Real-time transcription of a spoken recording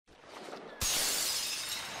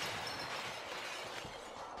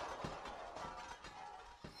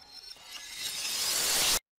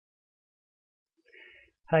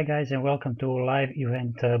Hi guys, and welcome to Live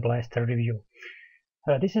Event Blaster review.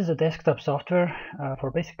 This is a desktop software for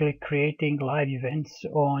basically creating live events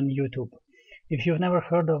on YouTube. If you've never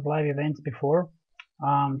heard of live events before,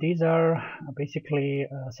 these are basically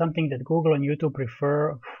something that Google and YouTube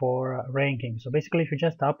prefer for ranking. So basically, if you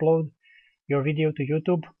just upload your video to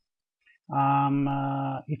YouTube,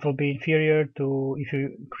 it will be inferior to if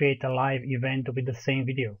you create a live event with the same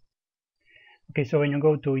video. Okay, so when you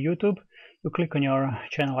go to YouTube, you click on your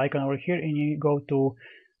channel icon over here and you go to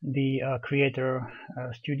the Creator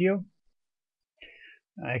Studio.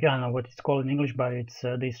 I don't know what it's called in English, but it's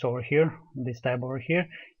this over here, this tab over here.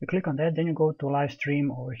 You click on that, then you go to live stream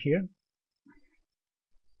over here.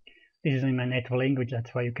 This is in my native language,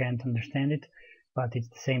 that's why you can't understand it, but it's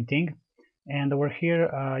the same thing. And over here,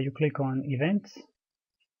 you click on events,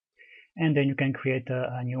 and then you can create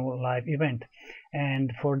a new live event.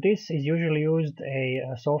 And for this is usually used a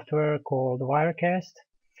software called Wirecast,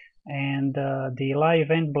 and the live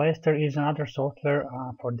event blaster is another software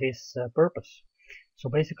for this purpose. So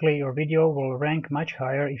basically your video will rank much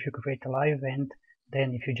higher if you create a live event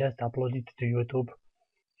than if you just upload it to YouTube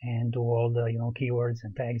and do all the keywords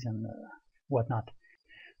and tags and whatnot.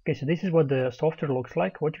 Okay, so this is what the software looks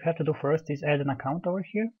like. What you have to do first is add an account over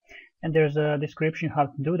here, and there's a description how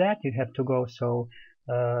to do that. You have to go, so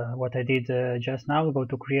what I did just now, go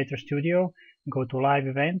to Creator Studio, go to Live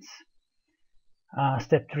Events.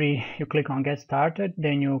 Step 3, you click on Get Started,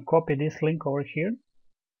 then you copy this link over here.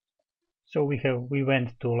 So we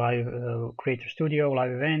went to Live Creator Studio,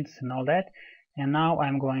 Live Events, and all that, and now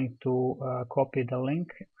I'm going to copy the link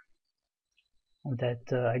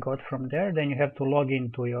that I got from there. Then you have to log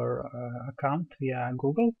into your account via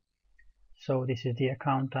Google. So this is the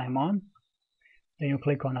account I'm on. Then you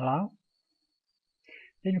click on Allow.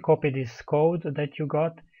 Then you copy this code that you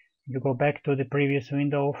got. You go back to the previous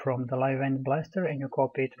window from the Live Event Blaster and you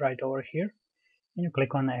copy it right over here. And you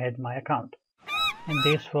click on Add My Account. And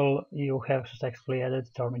this will, you have successfully added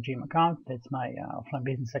Stormy Gym account. That's my offline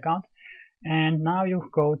business account. And now you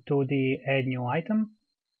go to the Add New Item.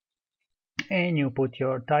 And you put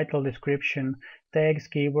your title, description, tags,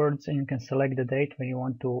 keywords, and you can select the date when you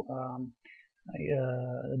want to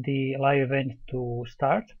the live event to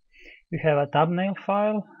start. You have a thumbnail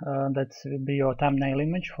file, that's will be your thumbnail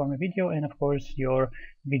image for my video, and of course your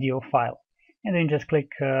video file. And then just click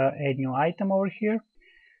Add New Item over here.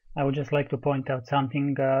 I would just like to point out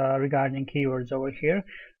something regarding keywords over here.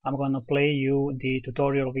 I'm going to play you the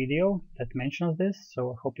tutorial video that mentions this,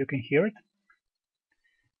 so I hope you can hear it.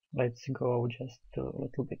 Let's go just a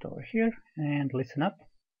little bit over here and listen up.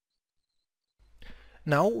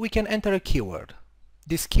 Now we can enter a keyword.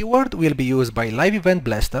 This keyword will be used by Live Event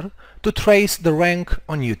Blaster to trace the rank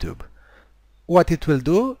on YouTube. What it will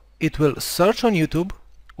do, it will search on YouTube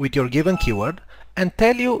with your given keyword and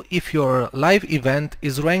tell you if your live event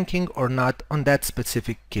is ranking or not on that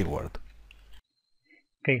specific keyword.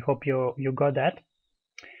 Okay, hope you got that.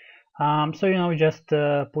 So just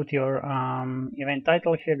put your event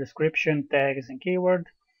title here, description, tags, and keyword,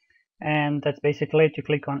 and that's basically it. You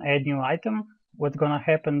click on Add New Item. What's gonna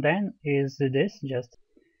happen then is this.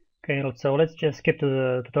 So let's just skip to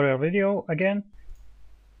the tutorial video again.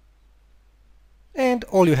 And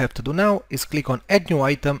all you have to do now is click on Add New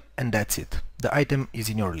Item, and that's it. The item is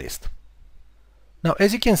in your list. Now,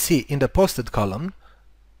 as you can see in the posted column,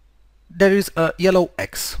 there is a yellow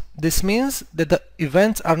X. This means that the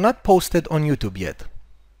events are not posted on YouTube yet.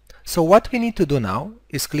 So what we need to do now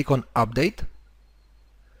is click on Update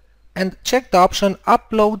and check the option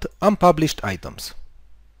Upload Unpublished Items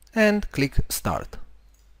and click Start.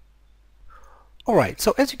 Alright,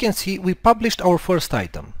 so as you can see, we published our first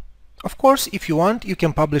item. Of course, if you want, you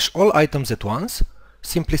can publish all items at once.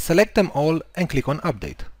 Simply select them all and click on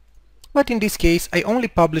Update. But in this case, I only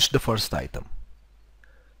published the first item.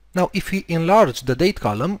 Now if we enlarge the date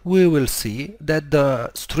column, we will see that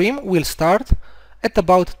the stream will start at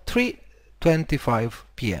about 3:25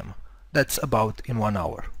 p.m. That's about in 1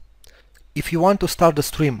 hour. If you want to start the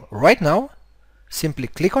stream right now, simply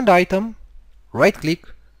click on the item, right click,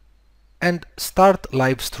 and start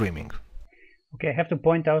live streaming. Okay, I have to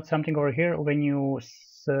point out something over here. When you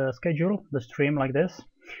schedule the stream like this,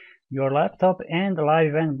 your laptop and the Live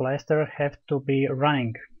Event Blaster have to be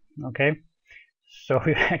running. Okay. So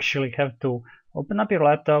you actually have to open up your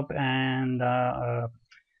laptop and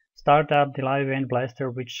start up the Live Event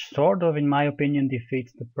Blaster, which sort of, in my opinion,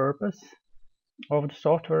 defeats the purpose of the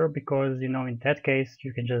software, because in that case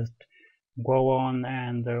you can just go on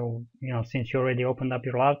and since you already opened up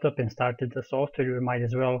your laptop and started the software, you might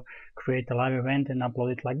as well create a live event and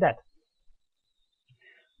upload it like that.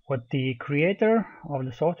 what the creator of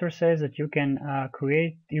the software says, that you can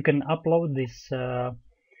upload this the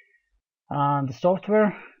software.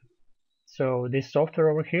 So this software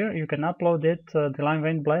over here, you can upload it, the Live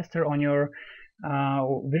Event Blaster, on your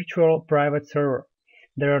virtual private server.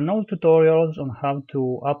 There are no tutorials on how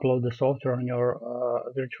to upload the software on your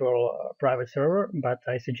virtual private server, but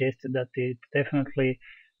I suggested that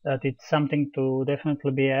it's something to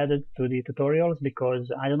definitely be added to the tutorials,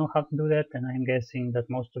 because I don't know how to do that, and I'm guessing that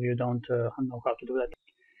most of you don't know how to do that.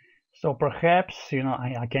 So perhaps,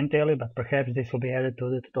 I can't tell you, but perhaps this will be added to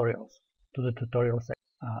the tutorials, section.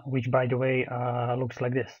 Which, by the way, looks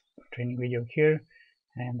like this. Training video here,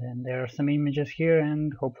 and then there are some images here,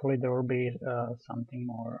 and hopefully there will be something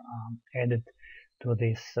more added to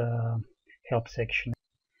this help section.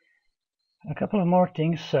 A couple of more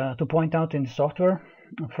things to point out in the software.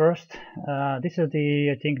 First, this is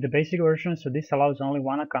I think the basic version, so this allows only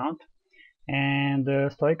one account, and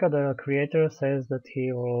Stoica, the creator, says that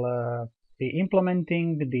he will be implementing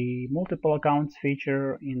the multiple accounts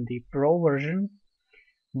feature in the Pro version,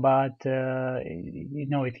 but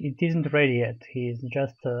it isn't ready yet. He's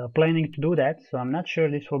just planning to do that, so I'm not sure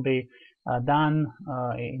this will be done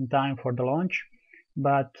in time for the launch,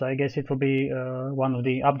 but I guess it will be one of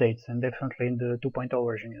the updates, and definitely in the 2.0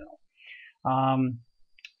 version.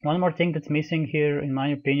 One more thing that's missing here, in my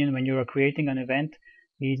opinion, when you are creating an event,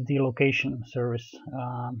 is the location service.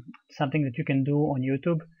 Something that you can do on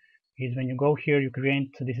YouTube is, when you go here, you create,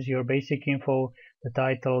 this is your basic info, the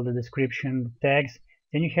title, the description, the tags.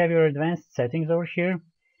 Then you have your advanced settings over here.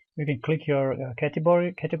 You can click your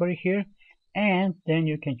category here, and then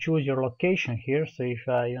you can choose your location here. So if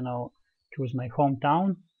I choose my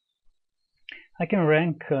hometown, I can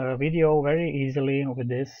rank video very easily with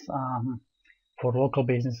this for local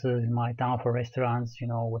businesses in my town, for restaurants,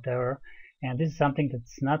 whatever. And this is something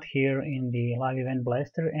that's not here in the Live Event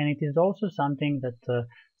Blaster, and it is also something that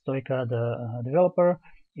Stoica, the developer,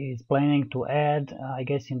 is planning to add, I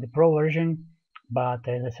guess, in the Pro version. But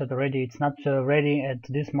as I said already, it's not ready at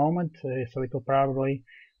this moment, so it will probably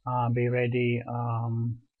be ready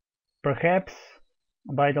perhaps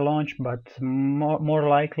by the launch, but more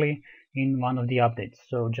likely in one of the updates.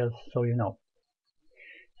 So just so you know.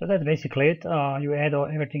 So that's basically it. You add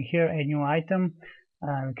everything here, a new item.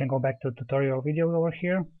 We can go back to tutorial video over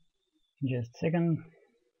here. Just a second.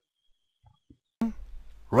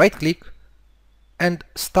 Right click and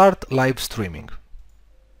start live streaming.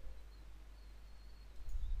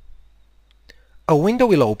 A window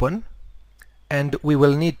will open, and we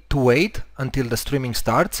will need to wait until the streaming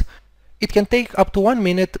starts. It can take up to 1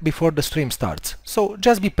 minute before the stream starts, so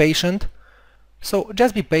just be patient.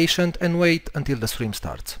 And wait until the stream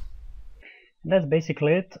starts. That's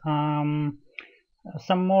basically it.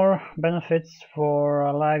 Some more benefits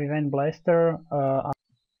for Live Event Blaster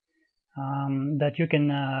that you can,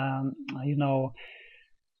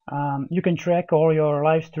 you can track all your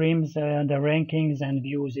live streams, the rankings and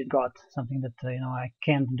views it got. Something that I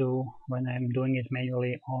can't do when I'm doing it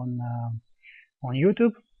manually on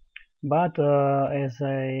YouTube. But as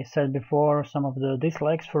I said before, some of the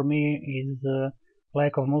dislikes for me is the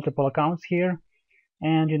lack of multiple accounts here,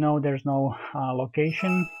 and there's no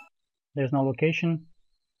location. There's no location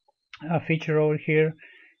feature over here,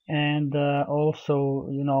 and also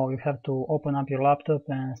you have to open up your laptop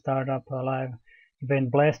and start up a Live Event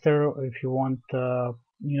Blaster if you want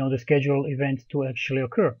the scheduled event to actually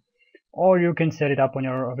occur, or you can set it up on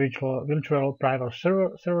your virtual private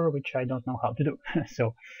server, which I don't know how to do.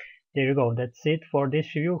 So there you go. That's it for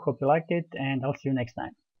this review. Hope you liked it, and I'll see you next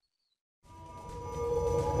time.